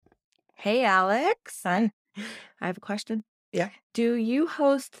Hey, Alex. Hi. I have a question. Yeah. Do you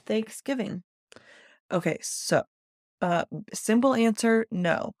host Thanksgiving? Okay, so simple answer,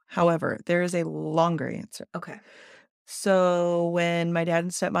 no. However, there is a longer answer. Okay. So when my dad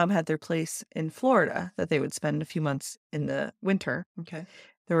and stepmom had their place in Florida that they would spend a few months in the winter, Okay.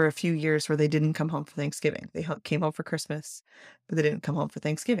 there were a few years where they didn't come home for Thanksgiving. They came home for Christmas, but they didn't come home for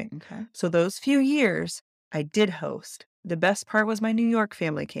Thanksgiving. Okay. So those few years I did host. The best part was my New York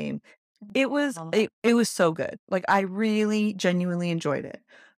family came. It was so good. Like I really genuinely enjoyed it.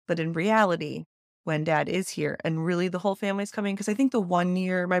 But in reality, when dad is here and really the whole family's coming, because I think the one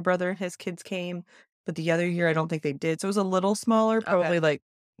year my brother and his kids came, but the other year I don't think they did. So it was a little smaller, probably like,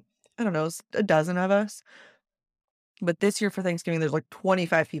 I don't know, a dozen of us. But this year for Thanksgiving, there's like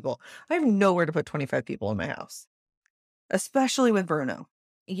 25 people. I have nowhere to put 25 people in my house, especially with Bruno.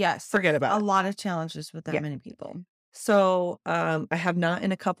 Yes. Forget about A it. lot of challenges with that Yeah. many people. So I have not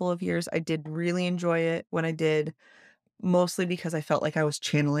in a couple of years. I did really enjoy it when I did, mostly because I felt like I was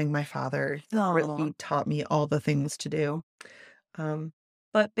channeling my father. Oh. He taught me all the things to do.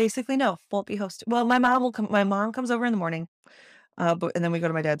 But basically, no, won't be hosting. Well, my mom will come. My mom comes over in the morning, and then we go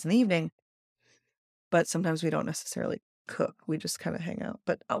to my dad's in the evening. But sometimes we don't necessarily cook. We just kind of hang out.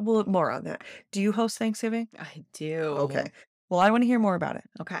 But we'll more on that. Do you host Thanksgiving? I do. Okay. Well, I want to hear more about it.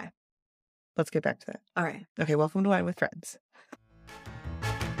 Okay. Let's get back to that. All right. Okay. Welcome to Wine with Friends.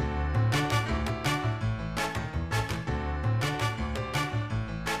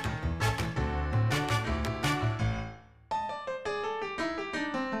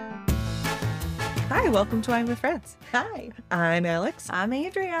 Hi, welcome to Wine with Friends. Hi. I'm Alex. I'm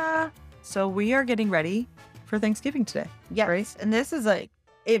Andrea. So we are getting ready for Thanksgiving today. Yes. Right? And this is a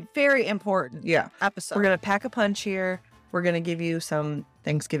very important episode. We're going to pack a punch here. We're going to give you some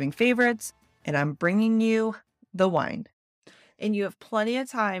Thanksgiving favorites, and I'm bringing you the wine. And you have plenty of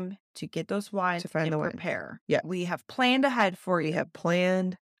time to get those wines To find and the wine. prepare. Yeah. We have planned ahead for you. We have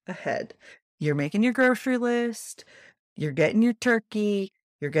planned ahead. You're making your grocery list. You're getting your turkey.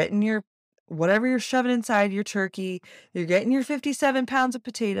 You're getting your whatever you're shoving inside your turkey. You're getting your 57 pounds of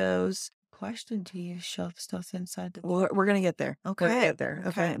potatoes. Question, do you shove stuff inside the We're going to get there. We're gonna Okay. get there.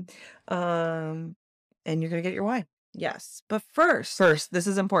 Okay. And you're going to get your wine. Yes. But first, This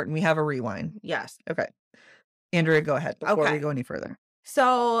is important. We have a rewind. yes. Okay. Andrea, go ahead before Okay. we go any further.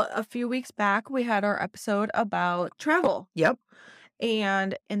 So a few weeks back, we had our episode about travel. Yep.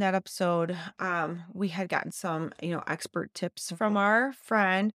 And in that episode, we had gotten some, expert tips from our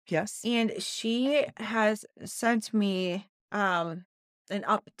friend. Yes. And she has sent me an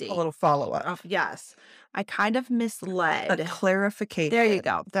update. A little follow-up. Yes. I kind of misled. A clarification. There you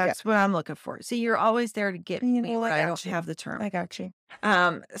go. That's what I'm looking for. See, you're always there to get me when I don't have the term. I got you.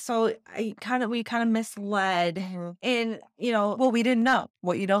 So we kind of misled and, Well, we didn't know.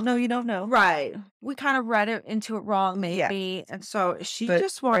 What you don't know, you don't know. right. We kind of read it into it wrong, maybe. And so she But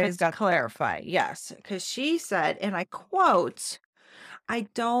just wanted Ray's to got- clarify. Yes. Because she said, and I quote, I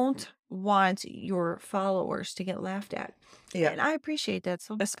don't want your followers to get laughed at. Yeah. And I appreciate that.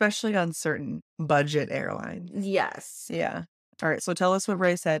 So Especially on certain budget airlines. yes. Yeah. All right. So tell us what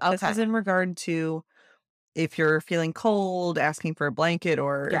Ray said. This Okay. is in regard to if you're feeling cold, asking for a blanket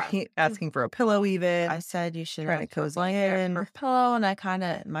or Yeah. asking for a pillow even. I said you should Trying to ask for a cozy blanket in. or a pillow,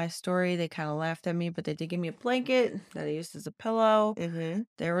 and my story, they kind of laughed at me, but they did give me a blanket that I used as a pillow. Mm-hmm.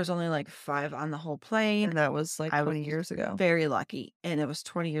 There was only like 5 on the whole plane. And that was like I 20 was years ago. Very lucky, and it was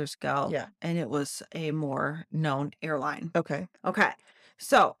 20 years ago. Yeah. And it was a more known airline. Okay. Okay,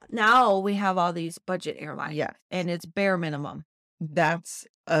 so now we have all these budget airlines. Yeah. And it's bare minimum. That's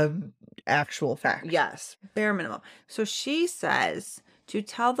a actual fact. Yes, bare minimum. So she says to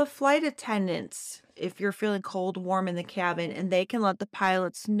tell the flight attendants if you're feeling cold, warm in the cabin, and they can let the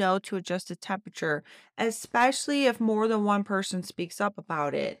pilots know to adjust the temperature, especially if more than one person speaks up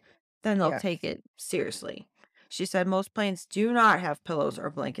about it, then they'll Yes. take it seriously. She said most planes do not have pillows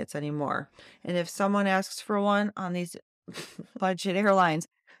or blankets anymore. And if someone asks for one on these budget airlines,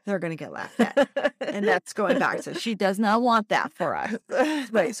 they're going to get laughed at. And that's going back to, she does not want that for us.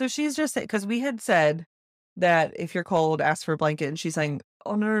 Right. So she's just saying, because we had said that if you're cold, ask for a blanket. And she's saying,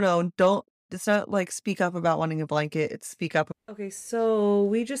 oh, no, don't. It's not like speak up about wanting a blanket. It's speak up. Okay. So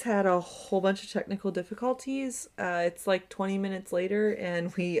we just had a whole bunch of technical difficulties. It's like 20 minutes later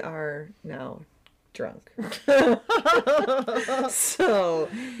and we are now drunk. So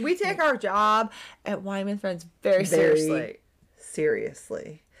We take our job at Wine with Friends very seriously.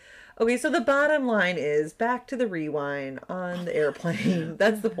 Seriously. Okay, so the bottom line is back to the rewind on the airplane.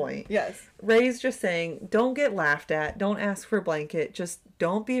 That's the point. Yes. Ray's just saying, don't get laughed at. Don't ask for a blanket. Just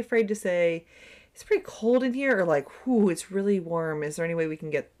don't be afraid to say, it's pretty cold in here, or like, whoo, it's really warm. Is there any way we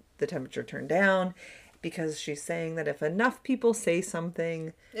can get the temperature turn down, because she's saying that if enough people say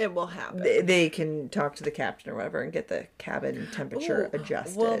something, It will happen. they can talk to the captain or whatever and get the cabin temperature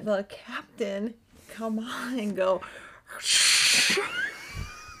adjusted. Will the captain come on and go,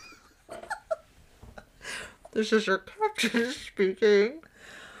 "This is your captain speaking.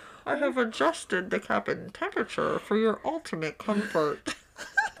 I have adjusted the cabin temperature for your ultimate comfort."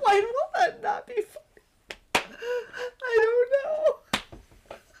 why will that not be funny? I don't know.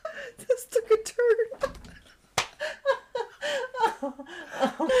 This took a turn.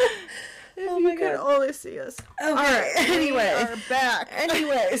 If you could only see us. Okay, All right, anyway. we are back.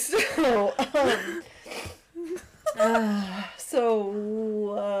 Anyway, so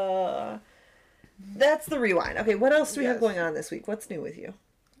that's the rewind. Okay, what else do we have Yes. going on this week? What's new with you?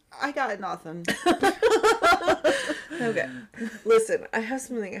 I got nothing. Okay, listen, I have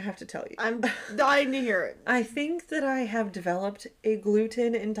something I have to tell you. I'm dying to hear it. I think that I have developed a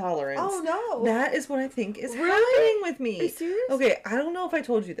gluten intolerance. Oh, no. That is what I think is Really? happening with me. Are you serious? Okay, I don't know if I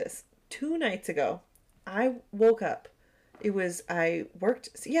told you this. 2 nights ago, I woke up. I worked.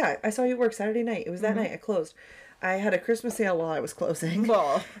 Yeah, I saw you at work Saturday night. It was that night I closed. I had a Christmas sale while I was closing.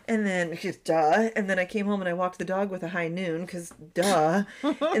 Well. And then, duh. And then I came home and I walked the dog with a high noon, because duh.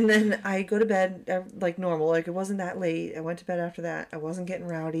 And then I go to bed like normal. Like, it wasn't that late. I went to bed after that. I wasn't getting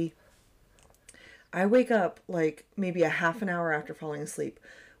rowdy. I wake up like maybe a half an hour after falling asleep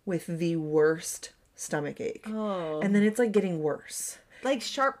with the worst stomach ache. Oh. And then it's like getting worse. Like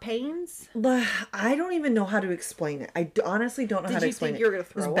sharp pains? I don't even know how to explain it. honestly don't know how to explain it. Did you think you were going to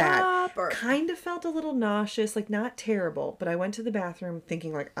It was throw bad. up? Or... Kind of felt a little nauseous, like not terrible, but I went to the bathroom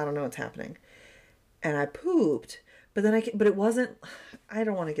thinking like, I don't know what's happening. And I pooped, but it wasn't, I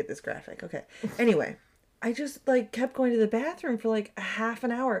don't want to get this graphic. Okay. Anyway, I just like kept going to the bathroom for like a half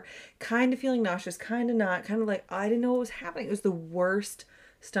an hour, kind of feeling nauseous, kind of not, kind of like I didn't know what was happening. It was the worst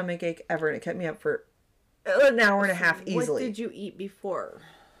stomach ache ever, and it kept me up for an hour and a half easily. What did you eat before?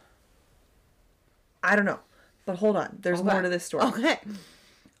 I don't know. But hold on. There's more to this story. Okay.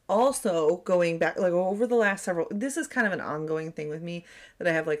 Also, going back, like over the last this is kind of an ongoing thing with me, that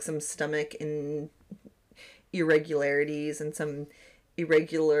I have like some stomach irregularities and some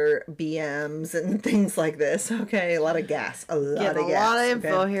irregular BMs and things like this. Okay. A lot of gas. A lot of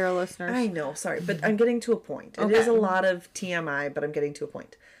info here, listeners. I know. Sorry. But I'm getting to a point. It is a lot of TMI, but I'm getting to a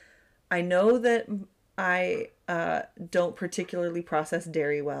point. I know that I don't particularly process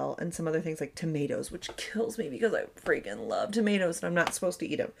dairy well, and some other things like tomatoes, which kills me because I freaking love tomatoes and I'm not supposed to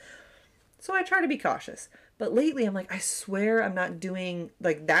eat them. So I try to be cautious. But lately I'm like, I swear I'm not doing,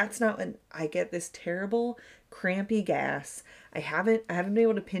 like, that's not when I get this terrible crampy gas. I haven't been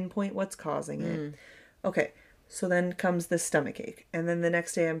able to pinpoint what's causing it. Okay. So then comes the stomach ache. And then the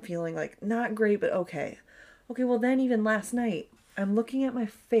next day I'm feeling like not great, but okay. Okay, well then even last night I'm looking at my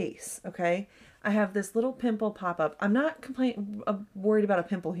face, okay? I have this little pimple pop up. I'm not worried about a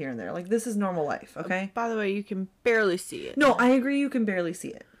pimple here and there. Like, this is normal life, okay? By the way, you can barely see it. No, I agree you can barely see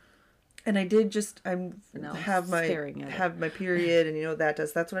it. And I did just have my period, and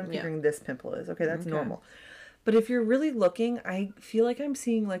that's what I'm figuring this pimple is. Okay, that's normal. But if you're really looking, I feel like I'm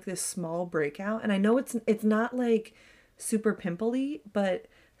seeing like this small breakout, and I know it's not like super pimply, but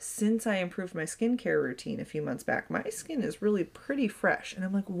since I improved my skincare routine a few months back, my skin is really pretty fresh. And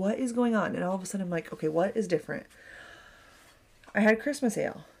I'm like, what is going on? And all of a sudden I'm like, okay, what is different? I had Christmas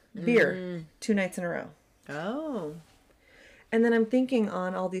ale, beer, 2 nights in a row. Oh. And then I'm thinking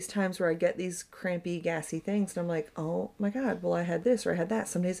on all these times where I get these crampy, gassy things, and I'm like, oh my God, well, I had this or I had that.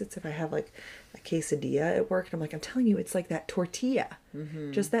 Some days it's if I have like a quesadilla at work, and I'm like, I'm telling you, it's like that tortilla.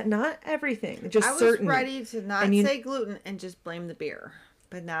 Just that, not everything. Just I was certain. ready to not say gluten and just blame the beer.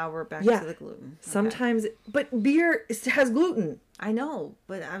 But now we're back to the gluten. Okay. Sometimes, but beer has gluten. I know,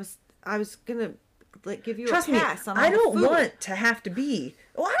 but I was gonna give you Trust a pass me, on I all the don't food. want to have to be.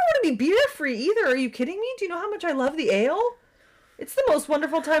 Well, I don't want to be beer free either. Are you kidding me? Do you know how much I love the ale? It's the most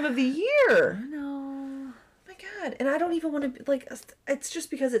wonderful time of the year. I know. My God, and I don't even want to like. It's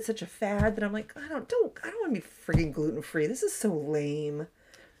just because it's such a fad that I'm like, I don't want to be freaking gluten free. This is so lame.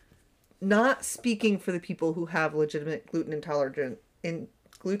 Not speaking for the people who have legitimate gluten intolerance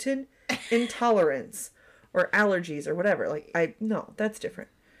or allergies or whatever. Like, no, that's different.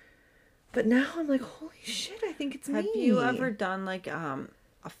 But now I'm like, holy shit, I think it's me. Have you ever done like a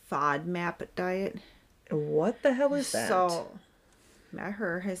FODMAP diet? What the hell is that? So, Matt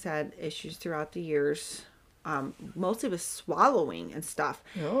Herr has had issues throughout the years, mostly with swallowing and stuff.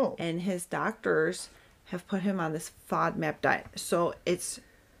 Oh. And his doctors have put him on this FODMAP diet. So it's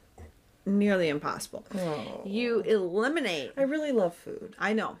nearly impossible. Oh. You eliminate. I really love food.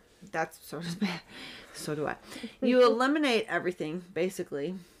 I know. That's so does Matt. So do I. You eliminate everything,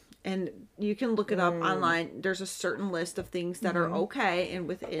 basically. And you can look it up online. There's a certain list of things that are okay, and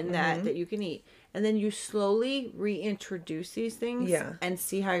within that you can eat. And then you slowly reintroduce these things and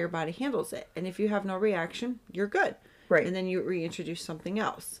see how your body handles it. And if you have no reaction, you're good. Right. And then you reintroduce something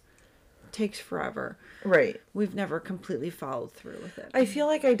else. It takes forever. Right. We've never completely followed through with it. I feel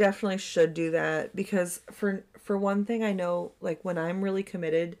like I definitely should do that because for one thing, I know, like, when I'm really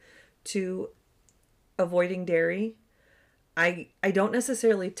committed to avoiding dairy, I don't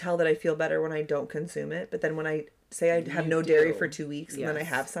necessarily tell that I feel better when I don't consume it, but then when I say I have no dairy for 2 weeks and then I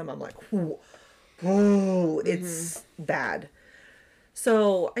have some, I'm like, whoa, it's bad.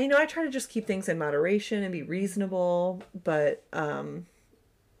 So, I try to just keep things in moderation and be reasonable, but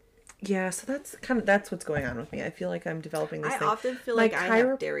yeah, so that's what's going on with me. I feel like I'm developing this thing. I often feel like I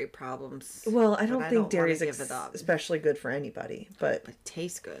have dairy problems. Well, I don't think dairy is especially good for anybody, but it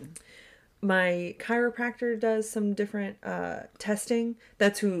tastes good. My chiropractor does some different testing.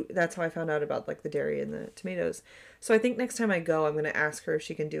 That's how I found out about, like, the dairy and the tomatoes. So I think next time I go, I'm going to ask her if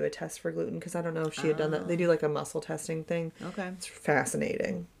she can do a test for gluten, because I don't know if she had done that. They do, like, a muscle testing thing. Okay. It's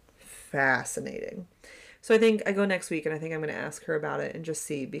fascinating. So I think I go next week, and I think I'm going to ask her about it and just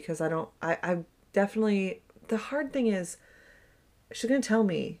see, because I definitely, the hard thing is, she's going to tell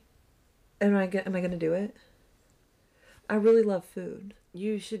me, am I going to do it? I really love food.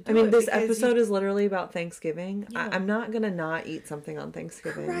 You should do it. I mean, this episode is literally about Thanksgiving. Yeah. I'm not going to not eat something on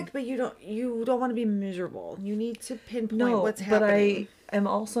Thanksgiving. Correct, but you don't want to be miserable. You need to pinpoint what's happening. But I am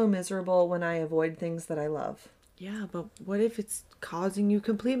also miserable when I avoid things that I love. Yeah, but what if it's causing you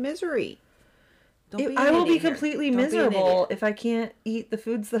complete misery? I will be completely miserable if I can't eat the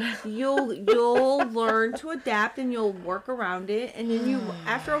foods that I love. You'll learn to adapt, and you'll work around it, and then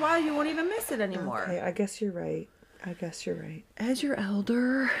after a while you won't even miss it anymore. Okay, I guess you're right. As your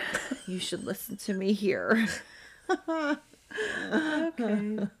elder, you should listen to me here. Okay.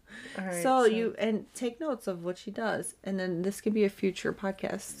 All right, so you take notes of what she does, and then this could be a future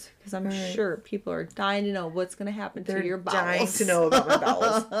podcast, because I'm sure people are dying to know what's going to happen to your bowels. Dying to know about my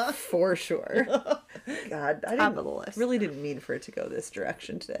bowels for sure. God, Top of the list. Really didn't mean for it to go this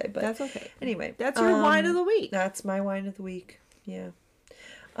direction today, but that's okay. Anyway, that's your wine of the week. That's my wine of the week. Yeah.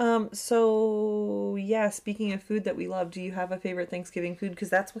 So yeah, speaking of food that we love, do you have a favorite Thanksgiving food? Because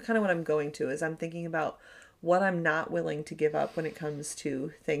that's what I'm going to, is I'm thinking about what I'm not willing to give up when it comes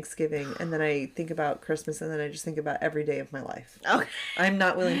to Thanksgiving. And then I think about Christmas, and then I just think about every day of my life. Okay. I'm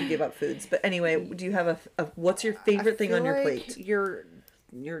not willing to give up foods. But anyway, do you have what's your favorite thing on your plate?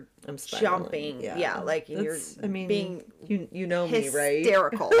 I'm jumping. Yeah, like you're being you know me, right?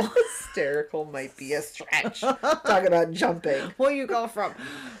 Hysterical. Hysterical might be a stretch. Talk about jumping. Well, you go from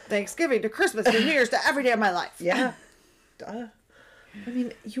Thanksgiving to Christmas to New Year's to every day of my life. Yeah. Duh. I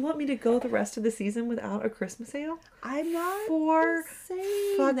mean, you want me to go the rest of the season without a Christmas ale? I'm not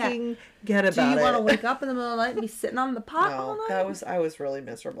saying fucking get about it. Do you want to wake up in the middle of the night and be sitting on the pot all night? I was really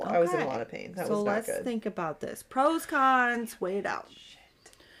miserable. Okay. I was in a lot of pain. That was not good. So let's think about this. Pros, cons, weigh it out.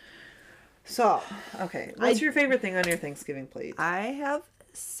 So, okay. What's your favorite thing on your Thanksgiving plate? I have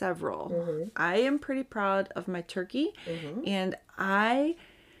several. I am pretty proud of my turkey, and I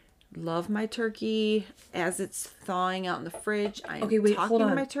love my turkey as it's thawing out in the fridge. Hold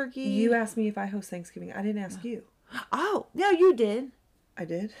on. My turkey. You asked me if I host Thanksgiving. I didn't ask you. Oh, no, you did. I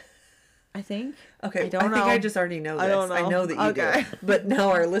did? I think. Okay, I think I just already know this. I know that you do. But now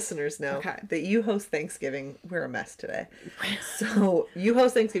our listeners know that you host Thanksgiving. We're a mess today. So you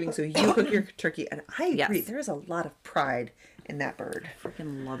host Thanksgiving, so you cook your turkey. And I agree. Yes. There's a lot of pride in that bird. I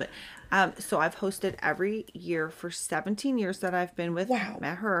freaking love it. So I've hosted every year for 17 years that I've been with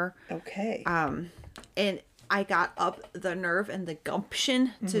Matt Herr. Okay. And I got up the nerve and the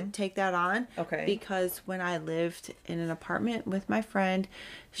gumption to take that on. Okay. Because when I lived in an apartment with my friend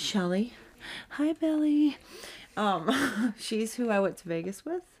Shelly, hi Belly, she's who I went to Vegas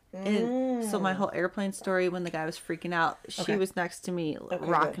with. And so my whole airplane story, when the guy was freaking out, she was next to me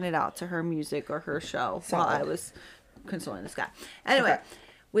rocking it out to her music or her show while I was consoling this guy. Anyway,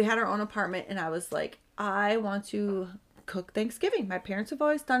 we had our own apartment, and I was like, I want to cook Thanksgiving. My parents have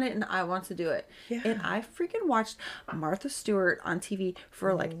always done it, and I want to do it. Yeah. And I freaking watched Martha Stewart on TV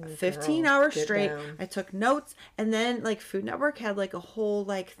for like 15 hours straight. Down. I took notes, and then like Food Network had like a whole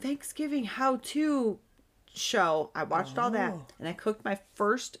like Thanksgiving how-to show. I watched all that, and I cooked my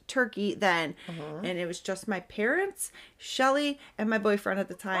first turkey then, and it was just my parents, Shelly, and my boyfriend at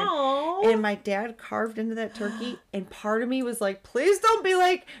the time. And my dad carved into that turkey, and part of me was like, please don't be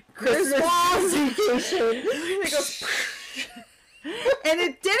like Chris Wall's Vacation. And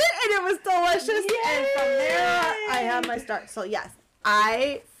it did it, and it was delicious. Yay! And from there I had my start. So yes,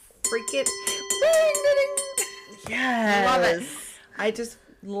 I freaking love it. I just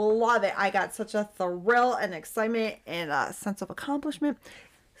love it. I got such a thrill and excitement and a sense of accomplishment.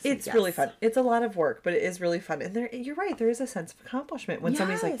 So, It's really fun. It's a lot of work, but it is really fun. And you're right, there is a sense of accomplishment. When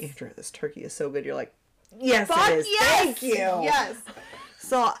somebody's like, Andrea, this turkey is so good, you're like, yes, it is. Yes! Thank you. Yes.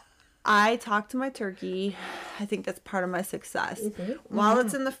 So I talked to my turkey. I think that's part of my success. While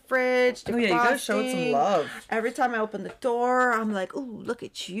it's in the fridge, you gotta show it some love. Every time I open the door, I'm like, "Ooh, look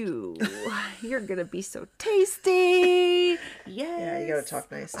at you! You're gonna be so tasty." Yes. Yeah, you gotta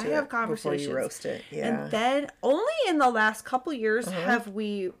talk nice to I it have conversations before you roast it. Yeah. And then only in the last couple years have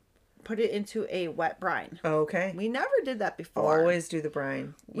we put it into a wet brine. Okay. We never did that before. Always do the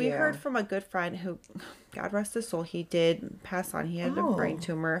brine. We heard from a good friend who, God rest his soul, he did pass on. He had a brain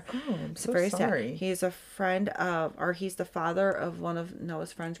tumor. Oh, I'm so very sorry. sad. He's a friend of, or he's the father of one of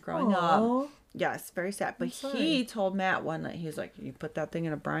Noah's friends growing up. Yes, very sad. But he told Matt one night, he was like, you put that thing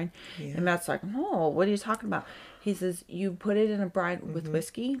in a brine? Yeah. And Matt's like, no, what are you talking about? He says, you put it in a brine with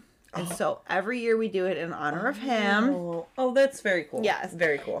whiskey. And so every year we do it in honor of him. Oh, that's very cool. Yes.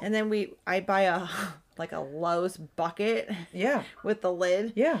 Very cool. And then I buy a Lowe's bucket. Yeah. With the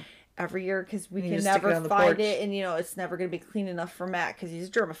lid. Yeah. Every year because we can never find it, and it's never going to be clean enough for Matt because he's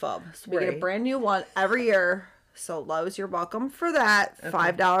a germaphobe. So we get a brand new one every year. So Lowe's, you're welcome for that.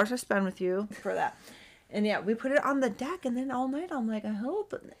 $5 to spend with you for that. And yeah, we put it on the deck, and then all night I'm like, I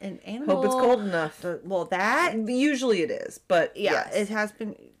hope an animal. Hope it's cold enough. Well, that usually it is, but yeah, it has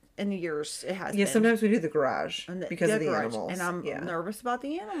been. In years, it has been. Sometimes we do the garage because of the animals. And I'm nervous about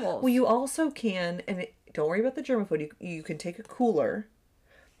the animals. Well, you also can, and don't worry about the germaphobe, you can take a cooler,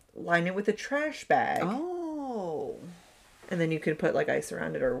 line it with a trash bag. Oh. And then you can put like ice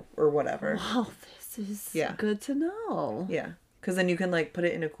around it or whatever. Wow, this is good to know. Yeah. Because then you can like put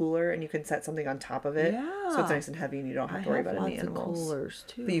it in a cooler and you can set something on top of it. Yeah. So it's nice and heavy and you don't have to worry about any animals. Coolers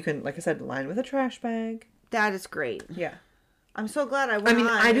too. But you can, like I said, line with a trash bag. That is great. Yeah. I'm so glad I went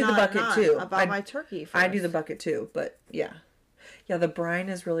I do the bucket too. About my turkey first. I do the bucket too, but yeah. Yeah, the brine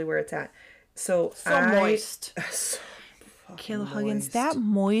is really where it's at. So moist. So Kayla Huggins, that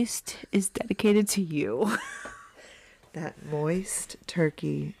moist is dedicated to you. That moist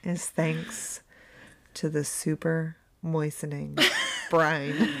turkey is thanks to the super moistening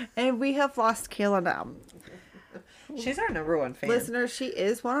brine. And we have lost Kayla now. She's our number one fan. Listener, she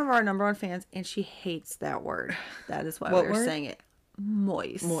is one of our number one fans, and she hates that word. That is why we're saying it.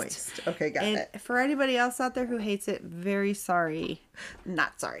 Moist. Moist. Okay, got it. And for anybody else out there who hates it, very sorry.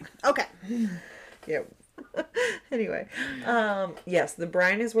 Not sorry. Okay. Yeah. Anyway. Yes, the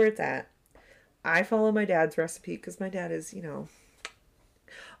brine is where it's at. I follow my dad's recipe because my dad is,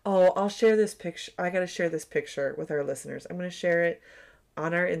 Oh, I'll share this picture. I got to share this picture with our listeners. I'm going to share it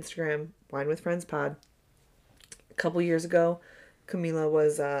on our Instagram, Wine with Friends Pod. A couple years ago, Camila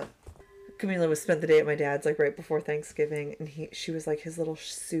was spent the day at my dad's like right before Thanksgiving, and she was like his little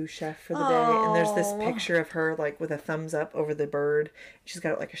sous chef for the day. And there's this picture of her like with a thumbs up over the bird. She's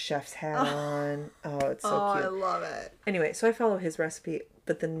got like a chef's hat on. Oh, it's so cute. I love it. Anyway, so I follow his recipe,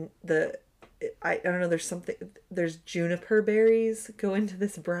 but then I don't know, there's juniper berries go into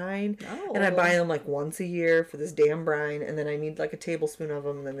this brine, and I buy them like once a year for this damn brine, and then I need like a tablespoon of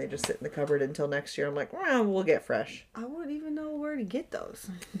them, and then they just sit in the cupboard until next year. I'm like, well, we'll get fresh. I wouldn't even know where to get those.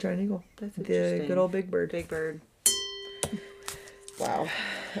 Giant Eagle. That's interesting. The good old Big Bird. Big Bird. Wow.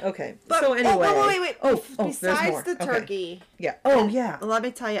 Okay. But, so anyway. Wait. Besides the turkey. Okay. Yeah. Oh, yeah. Let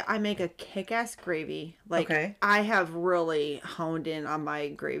me tell you, I make a kick-ass gravy. I have really honed in on my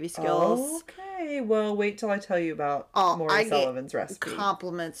gravy skills. Okay. Well, wait till I tell you about Maury Sullivan's recipe.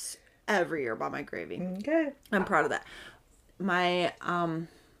 Compliments every year about my gravy. Okay. I'm proud of that. My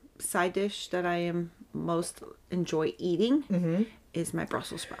side dish that I am most enjoy eating is my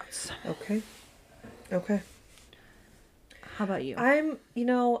Brussels sprouts. Okay. Okay. How about you? I'm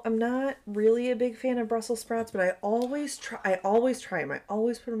not really a big fan of Brussels sprouts, but I always try them. I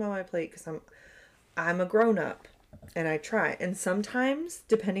always put them on my plate because I'm a grown up and I try. And sometimes,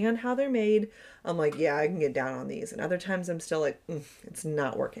 depending on how they're made, I'm like, yeah, I can get down on these. And other times I'm still like, it's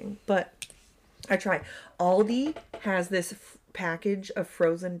not working. But I try. Aldi has this package of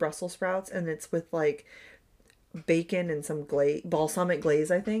frozen Brussels sprouts, and it's with like bacon and some balsamic glaze,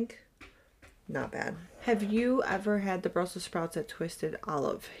 I think. Not bad. Have you ever had the Brussels sprouts at Twisted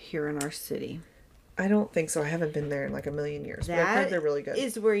Olive here in our city? I don't think so. I haven't been there in like a million years. But I've heard they're really good.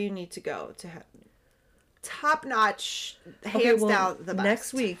 Is where you need to go to have top notch, hands down the best.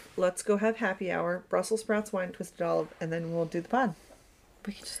 Next week, let's go have happy hour, Brussels sprouts, wine, Twisted Olive, and then we'll do the pod.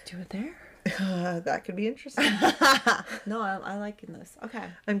 We can just do it there. That could be interesting. No, I like this. Okay.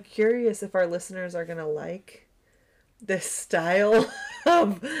 I'm curious if our listeners are gonna like this style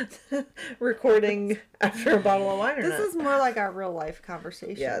of recording after a bottle of wine or This not. is more like our real life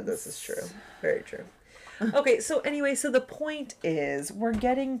conversation. Yeah, this is true. Very true. Okay, so anyway, so the point is we're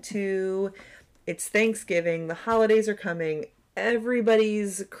getting to, it's Thanksgiving, the holidays are coming,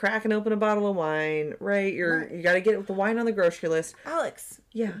 everybody's cracking open a bottle of wine, right? You got to get the wine on the grocery list. Alex,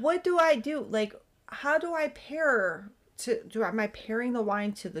 Yeah. what do I do? Like, how do I pair am I pairing the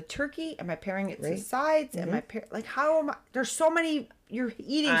wine to the turkey? Am I pairing it to sides? Am I like, how am I? There's so many, you're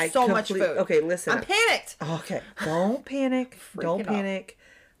eating so much food. Okay, listen. I'm panicked. Okay, don't panic. Don't out. panic.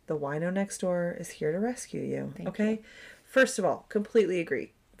 The wino next door is here to rescue you. Okay? First of all, completely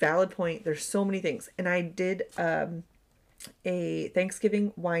agree. Valid point. There's so many things. And I did a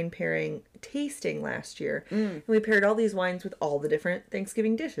Thanksgiving wine pairing tasting last year. And we paired all these wines with all the different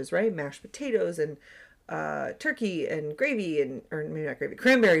Thanksgiving dishes, right? Mashed potatoes and turkey and gravy or maybe not gravy,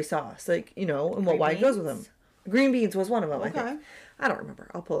 cranberry sauce, like, you know, and what wine goes with them. Green beans was one of them, I think. I don't remember.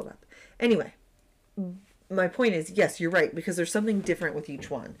 I'll pull it up. Anyway, my point is, yes, you're right, because there's something different with each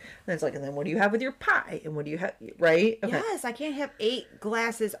one. And it's like, and then what do you have with your pie? And what do you have, right? Okay. Yes, I can't have 8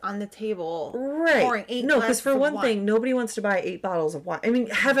 glasses on the table. Right. Pouring 8 no, because for one wine. thing, nobody wants to buy 8 bottles of wine. I mean,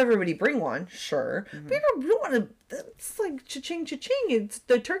 have everybody bring one, sure. But you don't want to, it's like cha-ching, cha-ching. It's,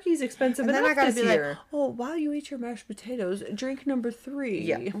 the turkey's expensive And then I gotta this be year. like, oh, while you eat your mashed potatoes, drink number 3.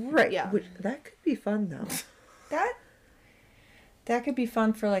 Yeah, right. Yeah. Which, that could be fun, though. That could be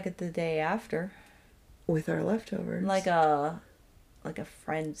fun for like the day after. With our leftovers. Like a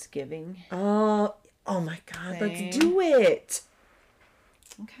Friendsgiving. Oh my God, thing. let's do it.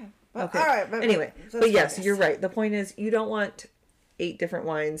 Okay. Okay. All right. Anyway, but yes, you're right. The point is, you don't want 8 different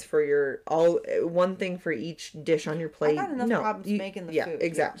wines for your one thing for each dish on your plate. I got enough problems making the food. Yeah,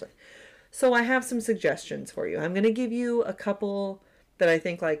 exactly. So I have some suggestions for you. I'm going to give you a couple that I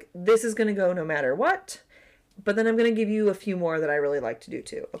think like this is going to go no matter what, but then I'm going to give you a few more that I really like to do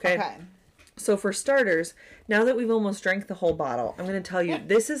too. Okay. So for starters, now that we've almost drank the whole bottle, I'm going to tell you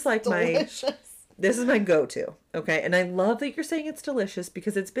this is like this is my go-to, okay? And I love that you're saying it's delicious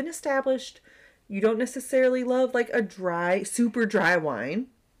because it's been established you don't necessarily love like a dry, super dry wine.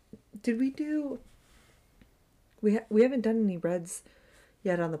 Did we do... We haven't done any reds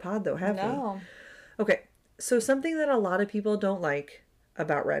yet on the pod though, have we? No. Okay, so something that a lot of people don't like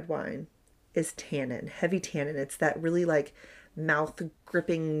about red wine is tannin, heavy tannin. It's that really like mouth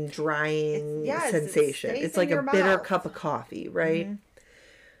gripping, drying sensation. It's like a bitter cup of coffee, right? Mm-hmm.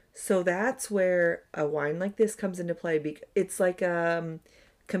 So that's where a wine like this comes into play. It's like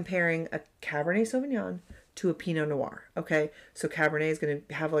comparing a Cabernet Sauvignon to a Pinot Noir. Okay, so Cabernet is going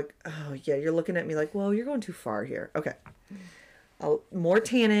to have like, oh yeah, you're looking at me like, well, you're going too far here. Okay, more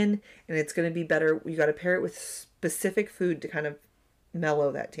tannin, and it's going to be better. You got to pair it with specific food to kind of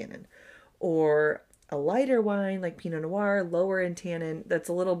mellow that tannin, or a lighter wine like Pinot Noir, lower in tannin, that's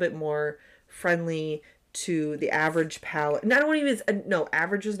a little bit more friendly to the average palate. And I don't even, no,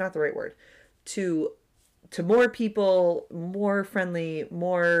 average is not the right word. To more people, more friendly,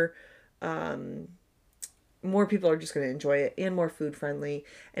 more people are just going to enjoy it, and more food friendly,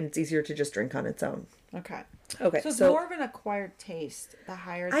 and it's easier to just drink on its own. Okay. Okay. So it's more of an acquired taste, the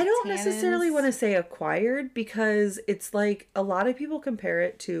higher the I don't tannins. necessarily want to say acquired, because it's like a lot of people compare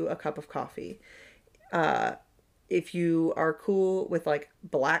it to a cup of coffee. If you are cool with like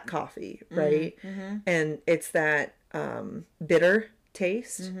black coffee, right? Mm-hmm. And it's that bitter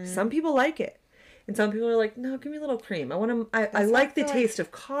taste. Mm-hmm. Some people like it. And some people are like, no, give me a little cream. I like the taste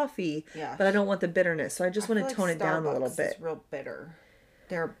of coffee, but I don't want the bitterness. So I just want to tone it down a little bit. It's real bitter.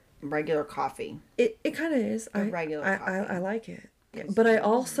 They're regular coffee. It kind of is. Regular coffee. I like it. Yes. But I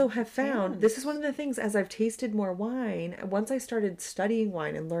also have found, this is one of the things, as I've tasted more wine, once I started studying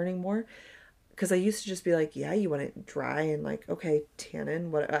wine and learning more, because I used to just be like, yeah, you want it dry and like, okay,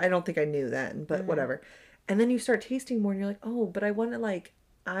 tannin. What? I don't think I knew then, but whatever. And then you start tasting more and you're like, oh, but I want to like,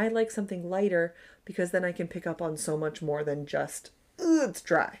 I like something lighter because then I can pick up on so much more than just, it's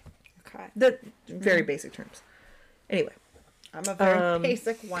dry. Okay. The very basic terms. Anyway. I'm a very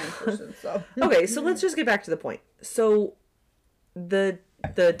basic wine person, so. Okay, so let's just get back to the point. So the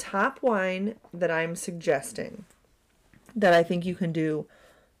top wine that I'm suggesting that I think you can do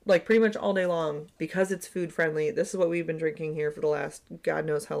like pretty much all day long because it's food friendly. This is what we've been drinking here for the last God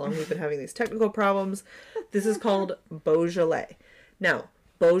knows how long we've been having these technical problems. This is called Beaujolais. Now,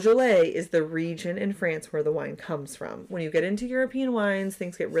 Beaujolais is the region in France where the wine comes from. When you get into European wines,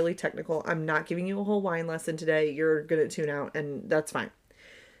 things get really technical. I'm not giving you a whole wine lesson today. You're going to tune out, and that's fine.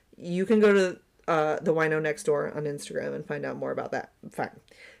 You can go to the Wino Next Door on Instagram and find out more about that. Fine.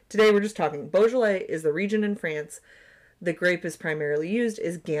 Today we're just talking. Beaujolais is the region in France. The grape is primarily used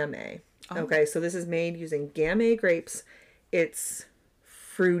is Gamay. Okay, so this is made using Gamay grapes. It's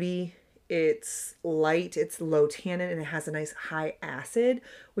fruity, it's light, it's low tannin, and it has a nice high acid,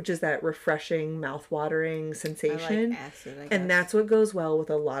 which is that refreshing, mouth-watering sensation. I like acid, I guess. And that's what goes well with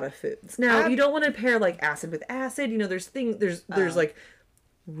a lot of foods. Now, you don't want to pair like acid with acid. You know, there's like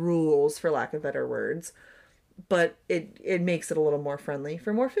rules, for lack of better words, but it makes it a little more friendly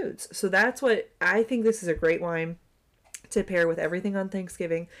for more foods. So that's what I think. This is a great wine to pair with everything on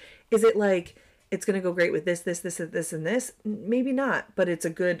Thanksgiving. Is it like it's going to go great with this, and this? Maybe not, but it's a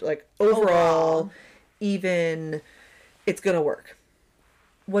good, like, overall, even, it's going to work.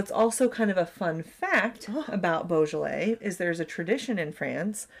 What's also kind of a fun fact about Beaujolais is there's a tradition in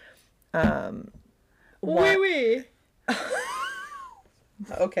France. Oui.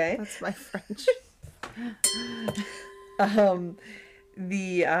 Okay. That's my French.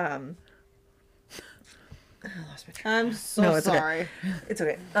 I'm so sorry. Okay. It's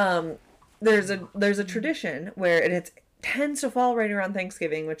okay. There's a tradition where it tends to fall right around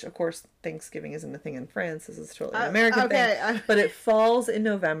Thanksgiving, which of course Thanksgiving isn't a thing in France. This is totally an American thing. But it falls in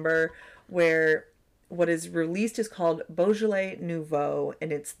November, where what is released is called Beaujolais Nouveau,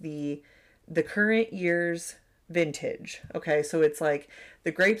 and it's the current year's vintage. Okay, so it's like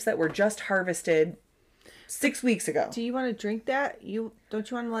the grapes that were just harvested 6 weeks ago. Do you want to drink that?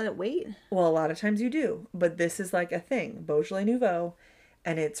 Don't you want to let it wait? Well, a lot of times you do, but this is like a thing, Beaujolais Nouveau,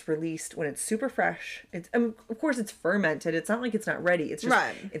 and it's released when it's super fresh. It's of course it's fermented. It's not like it's not ready. It's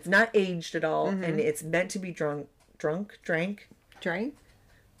just It's not aged at all, and it's meant to be drunk. I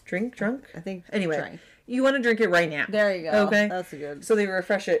think. Anyway, drank. You want to drink it right now. There you go. Okay, that's good. So they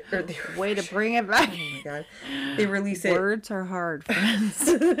refresh it. Way to bring it back. Oh my god, they release it. Words are hard, friends.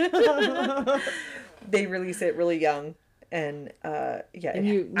 They release it really young, and yeah.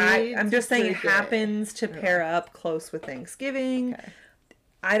 And I'm just saying it happens to pair up close with Thanksgiving. Okay.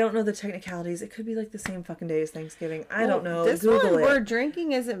 I don't know the technicalities. It could be like the same fucking day as Thanksgiving. I don't know. This Google one it. we're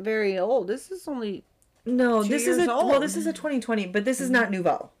drinking isn't very old. This is only this is old. Well, this is a 2020, but this is not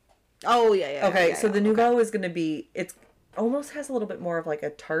Nouveau. Oh yeah. Okay, so the Nouveau is going to be. It's almost has a little bit more of like a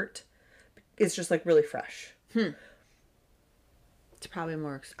tart. It's just like really fresh. It's probably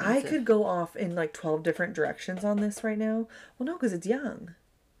more expensive. I could go off in like 12 different directions on this right now. Well, no, because it's young.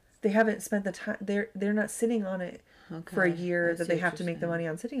 They haven't spent the time. They're not sitting on it for a year that they have to make the money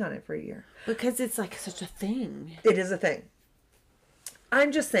on sitting on it for a year. Because it's like such a thing. It is a thing.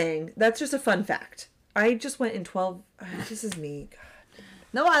 I'm just saying, that's just a fun fact. I just went in 12. This is me. God.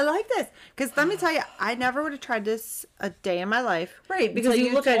 No, I like this. Because let me tell you, I never would have tried this a day in my life. Right, because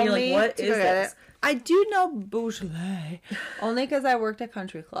you look at it and you're like, what is this? I do know Beaujolais. Only because I worked at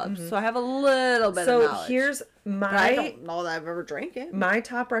country clubs. So I have a little bit of knowledge. So here's but I don't know that I've ever drank it. My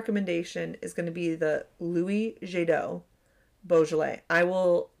top recommendation is going to be the Louis Jadot Beaujolais. I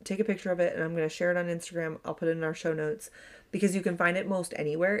will take a picture of it and I'm going to share it on Instagram. I'll put it in our show notes. Because you can find it most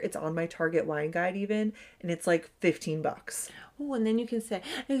anywhere. It's on my Target wine guide even. And it's like $15. Oh, and then you can say,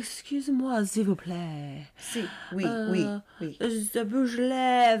 excusez-moi, s'il vous plaît. Si, oui. The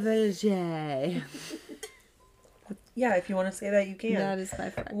Beaujolais Belgier. Yeah, if you want to say that, you can. That is my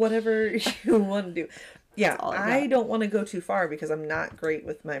friend. Whatever you want to do. Yeah, I don't want to go too far because I'm not great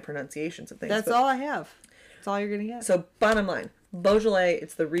with my pronunciations of things. That's all I have. That's all you're going to get. So, bottom line. Beaujolais,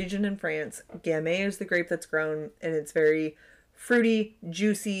 it's the region in France. Gamay is the grape that's grown, and it's very fruity,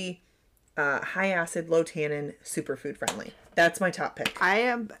 juicy, high acid, low tannin, super food friendly. That's my top pick. I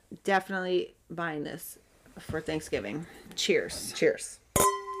am definitely buying this for Thanksgiving. Cheers. Cheers.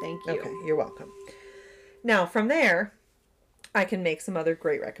 Thank you. Okay, you're welcome. Now, from there, I can make some other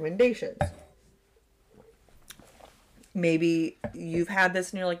great recommendations. Maybe you've had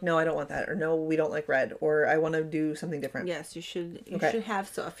this and you're like, no, I don't want that. Or no, we don't like red. Or I want to do something different. Yes, you should. You should have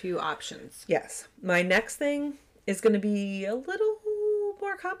a few options. Yes. My next thing is going to be a little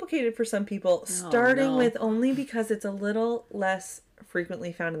more complicated for some people. Starting with only because it's a little less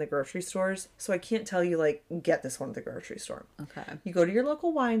frequently found in the grocery stores. So I can't tell you, like, get this one at the grocery store. Okay. You go to your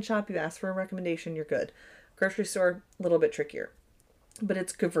local wine shop. You ask for a recommendation. You're good. Grocery store, a little bit trickier. But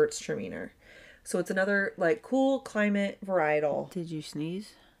it's Gewürztraminer. So it's another, like, cool climate varietal. Did you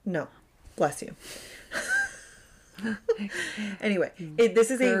sneeze? No. Bless you. Anyway, this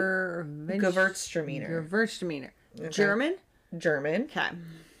is a Gewürztraminer. Gewürztraminer. Okay. German? Okay.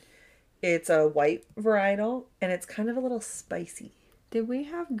 It's a white varietal, and it's kind of a little spicy. Did we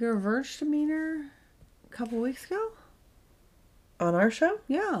have Gewürztraminer a couple weeks ago? On our show?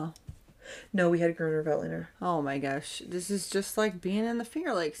 Yeah. No, we had Gruner Veltliner. Oh my gosh. This is just like being in the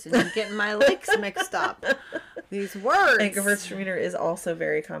Finger Lakes and getting my lakes mixed up. These words. And Gewürztraminer is also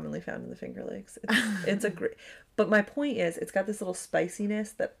very commonly found in the Finger Lakes. It's a great... But my point is, it's got this little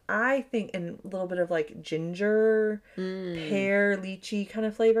spiciness that I think, and a little bit of like ginger, pear, lychee kind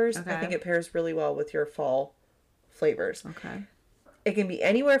of flavors. Okay. I think it pairs really well with your fall flavors. Okay. It can be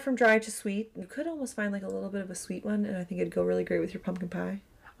anywhere from dry to sweet. You could almost find like a little bit of a sweet one, and I think it'd go really great with your pumpkin pie.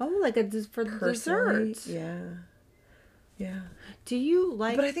 Oh, like for the desserts. Yeah. Yeah. Do you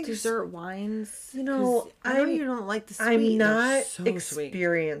like But I think dessert wines? You know, 'Cause I know you don't like the sweet. I'm They're not so sweet.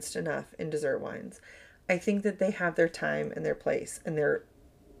 experienced enough in dessert wines. I think that they have their time and their place, and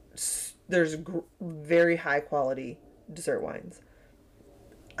there's very high quality dessert wines.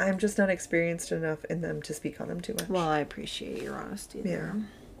 I'm just not experienced enough in them to speak on them too much. Well, I appreciate your honesty there.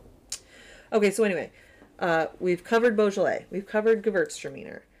 Okay, so anyway, we've covered Beaujolais. We've covered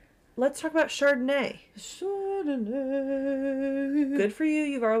Gewürztraminer. Let's talk about Chardonnay. Chardonnay. Good for you.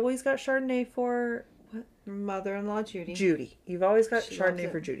 You've always got Chardonnay for what? Mother-in-law Judy. Judy. You've always got She loves Chardonnay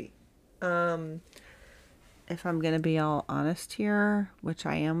it. for Judy. If I'm going to be all honest here, which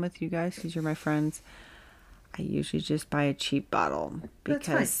I am with you guys because you're my friends, I usually just buy a cheap bottle That's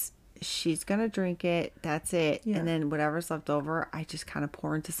fine. because she's going to drink it. That's it. Yeah. And then whatever's left over, I just kind of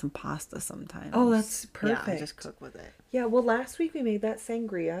pour into some pasta sometimes. Oh, that's Yeah, I perfect. just cook with it. Yeah, well, last week we made that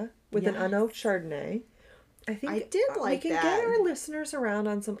sangria with an Yes. unoaked Chardonnay. I think I did like we can that. get our listeners around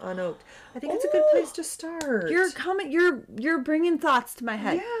on some unoaked. I think it's a good place to start. You're bringing thoughts to my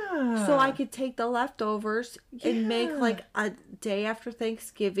head. Yeah. So I could take the leftovers and make Yeah. like a day after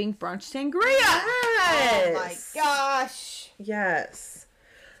Thanksgiving brunch sangria. Yes. Oh my gosh. Yes.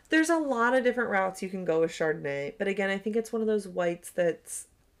 There's a lot of different routes you can go with Chardonnay, but again, I think it's one of those whites that's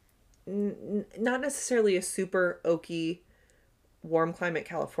not necessarily a super oaky, warm climate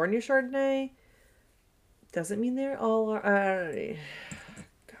California Chardonnay. Doesn't mean they're all are. God,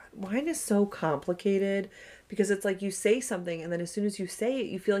 wine is so complicated because it's like you say something and then as soon as you say it,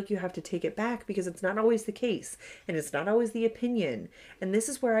 you feel like you have to take it back because it's not always the case and it's not always the opinion. And this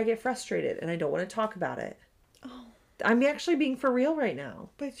is where I get frustrated and I don't want to talk about it. Oh, I'm actually being for real right now.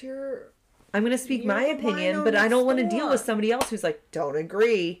 But I'm going to speak You're my the opinion, wino but I don't want to next deal door. with somebody else who's like, don't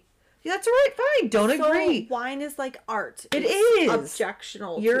agree. Yeah, that's all right. Fine. Don't agree. Wine is like art. It It's is.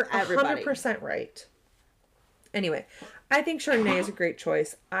 objectional You're to everybody. 100% right. Anyway, I think Chardonnay is a great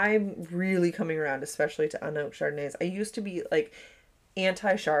choice. I'm really coming around, especially to unoaked Chardonnays. I used to be like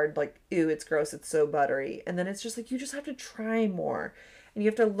anti-Chard, like, ew, it's gross, it's so buttery. And then it's just like, you just have to try more. And you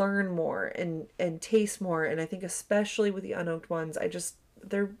have to learn more and taste more. And I think especially with the unoaked ones,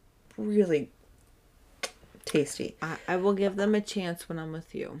 they're really tasty. I will give them a chance when I'm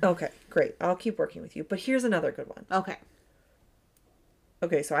with you. Okay, great. I'll keep working with you. But here's another good one. Okay.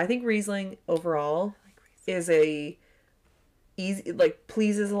 Okay, so I think Riesling overall is a easy, like,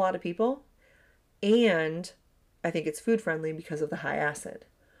 pleases a lot of people, and I think it's food friendly because of the high acid.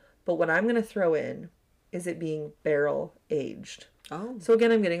 But what I'm going to throw in is it being barrel aged. Oh. So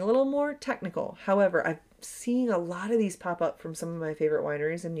again, I'm getting a little more technical. However, I'm seeing a lot of these pop up from some of my favorite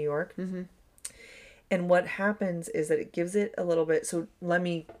wineries in New York. Mm-hmm. And what happens is that it gives it a little bit. So let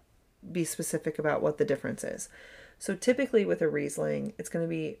me be specific about what the difference is. So typically with a Riesling, it's going to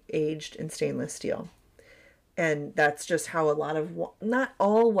be aged in stainless steel. And that's just how a lot of, not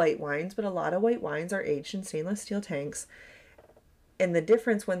all white wines, but a lot of white wines are aged in stainless steel tanks. And the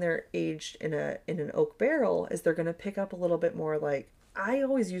difference when they're aged in an oak barrel is they're going to pick up a little bit more, like, I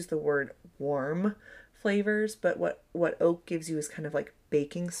always use the word warm flavors, but what oak gives you is kind of like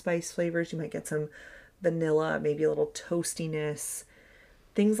baking spice flavors. You might get some vanilla, maybe a little toastiness,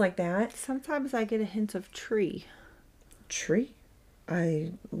 things like that. Sometimes I get a hint of tree. Tree.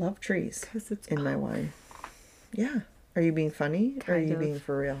 I love trees 'Cause it's in my wine. Yeah. Are you being funny or are Kind you of. being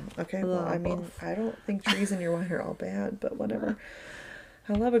for real? Okay, well, I mean, both. I don't think trees in your wine are all bad, but whatever.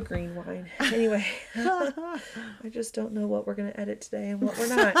 I love a green wine. Anyway, I just don't know what we're going to edit today and what we're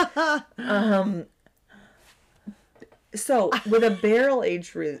not. So with a barrel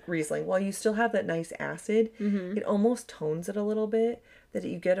aged Riesling, while you still have that nice acid, it almost tones it a little bit, that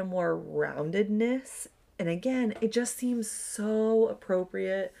you get a more roundedness. And again, it just seems so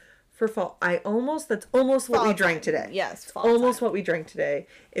appropriate for fall. That's almost what we Fall drank time. today. Yes, fall almost time. what we drank today.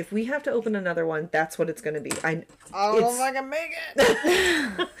 If we have to open another one, that's what it's going to be. I don't know if I can make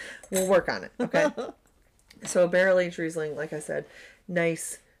it. We'll work on it. Okay. So a barrel aged Riesling, like I said,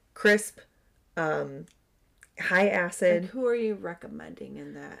 nice, crisp, high acid. Who are you recommending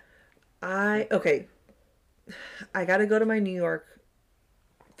in that? I got to go to my New York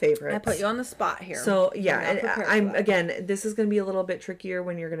favorites. I put you on the spot here. So yeah, I'm not prepared for I'm that. again. This is going to be a little bit trickier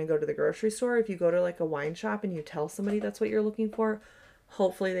when you're going to go to the grocery store. If you go to like a wine shop and you tell somebody that's what you're looking for,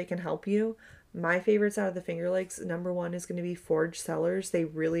 hopefully they can help you. My favorites out of the Finger Lakes, number one is going to be Forge Cellars. They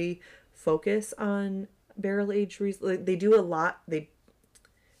really focus on barrel aged Riesling. They do a lot. They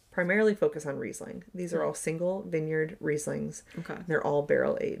primarily focus on Riesling. These are all single vineyard Rieslings. Okay. They're all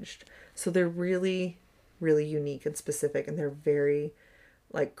barrel aged. So they're really, really unique and specific, and they're very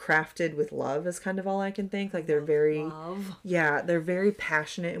like crafted with love is kind of all I can think. Like they're very Love. yeah, they're very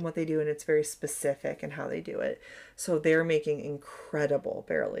passionate in what they do, and it's very specific in how they do it. So they're making incredible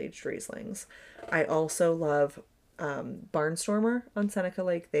barrel aged Rieslings. I also love Barnstormer on Seneca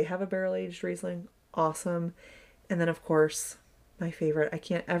Lake. They have a barrel aged Riesling. Awesome. And then of course my favorite. I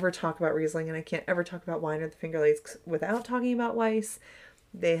can't ever talk about Riesling and I can't ever talk about wine at the Finger Lakes without talking about Weiss.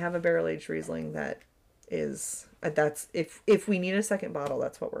 They have a barrel aged Riesling that is that's if we need a second bottle,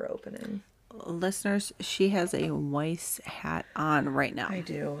 that's what we're opening. Listeners, she has a Weiss hat on right now. I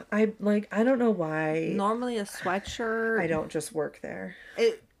do. I don't know why Normally a sweatshirt. I don't just work there.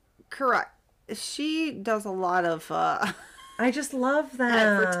 Correct. She does a lot of I just love them.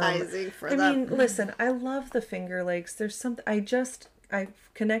 advertising for them. I mean, listen, I love the Finger Lakes. There's something I've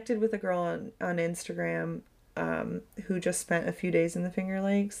connected with a girl on Instagram who just spent a few days in the Finger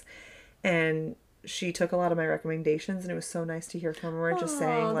Lakes, and she took a lot of my recommendations, and it was so nice to hear from her just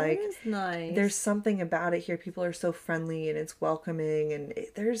saying like that is nice. there's something about it here. People are so friendly and it's welcoming, and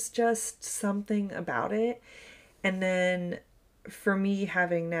there's just something about it. And then for me,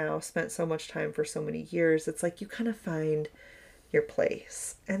 having now spent so much time for so many years, it's like you kind of find your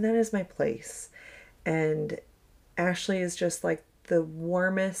place, and that is my place. And Ashley is just like the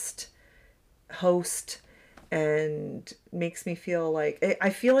warmest host and makes me feel like I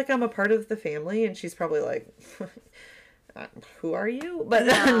feel like I'm a part of the family, and she's probably like who are you? But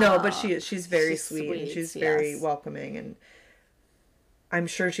no, but she's very sweet and she's very welcoming, and I'm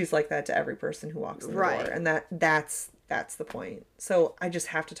sure she's like that to every person who walks in the door, and that's the point. So I just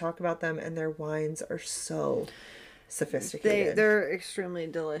have to talk about them, and their wines are so sophisticated. They're extremely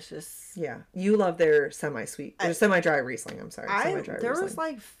delicious. Yeah, you love their semi-sweet, or semi-dry Riesling. I'm sorry, semi-dry There Riesling. was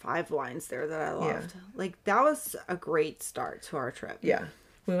like 5 wines there that I loved. Like that was a great start to our trip. Yeah,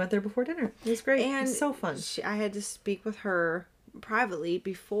 we went there before dinner. It was great. And it was so fun. I had to speak with her privately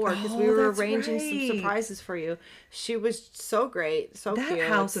before because we were arranging some surprises for you. She was so great, so that cute.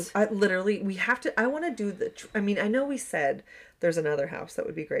 house is literally. We have to. I want to do the. I mean, I know we said there's another house that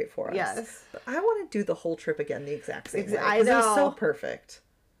would be great for us. Yes, but I want to do the whole trip again the exact same way. I know. It was so perfect.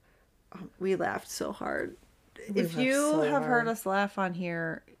 We laughed so hard. We if laughed you so have heard hard. us laugh on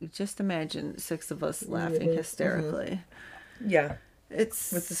here, just imagine 6 of us laughing hysterically. Yeah,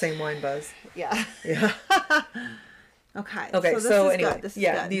 It's with the same wine buzz. Yeah. Yeah. Okay. Okay, this so is anyway, good. This is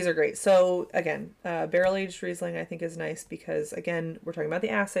yeah, good. these are great. So again, barrel aged Riesling I think is nice because again, we're talking about the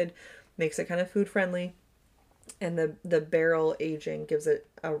acid, makes it kind of food friendly, and the barrel aging gives it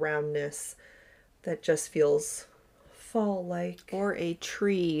a roundness that just feels fall like, or a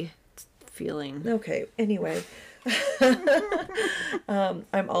tree feeling. Okay, anyway.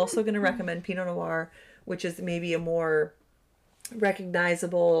 I'm also going to recommend Pinot Noir, which is maybe a more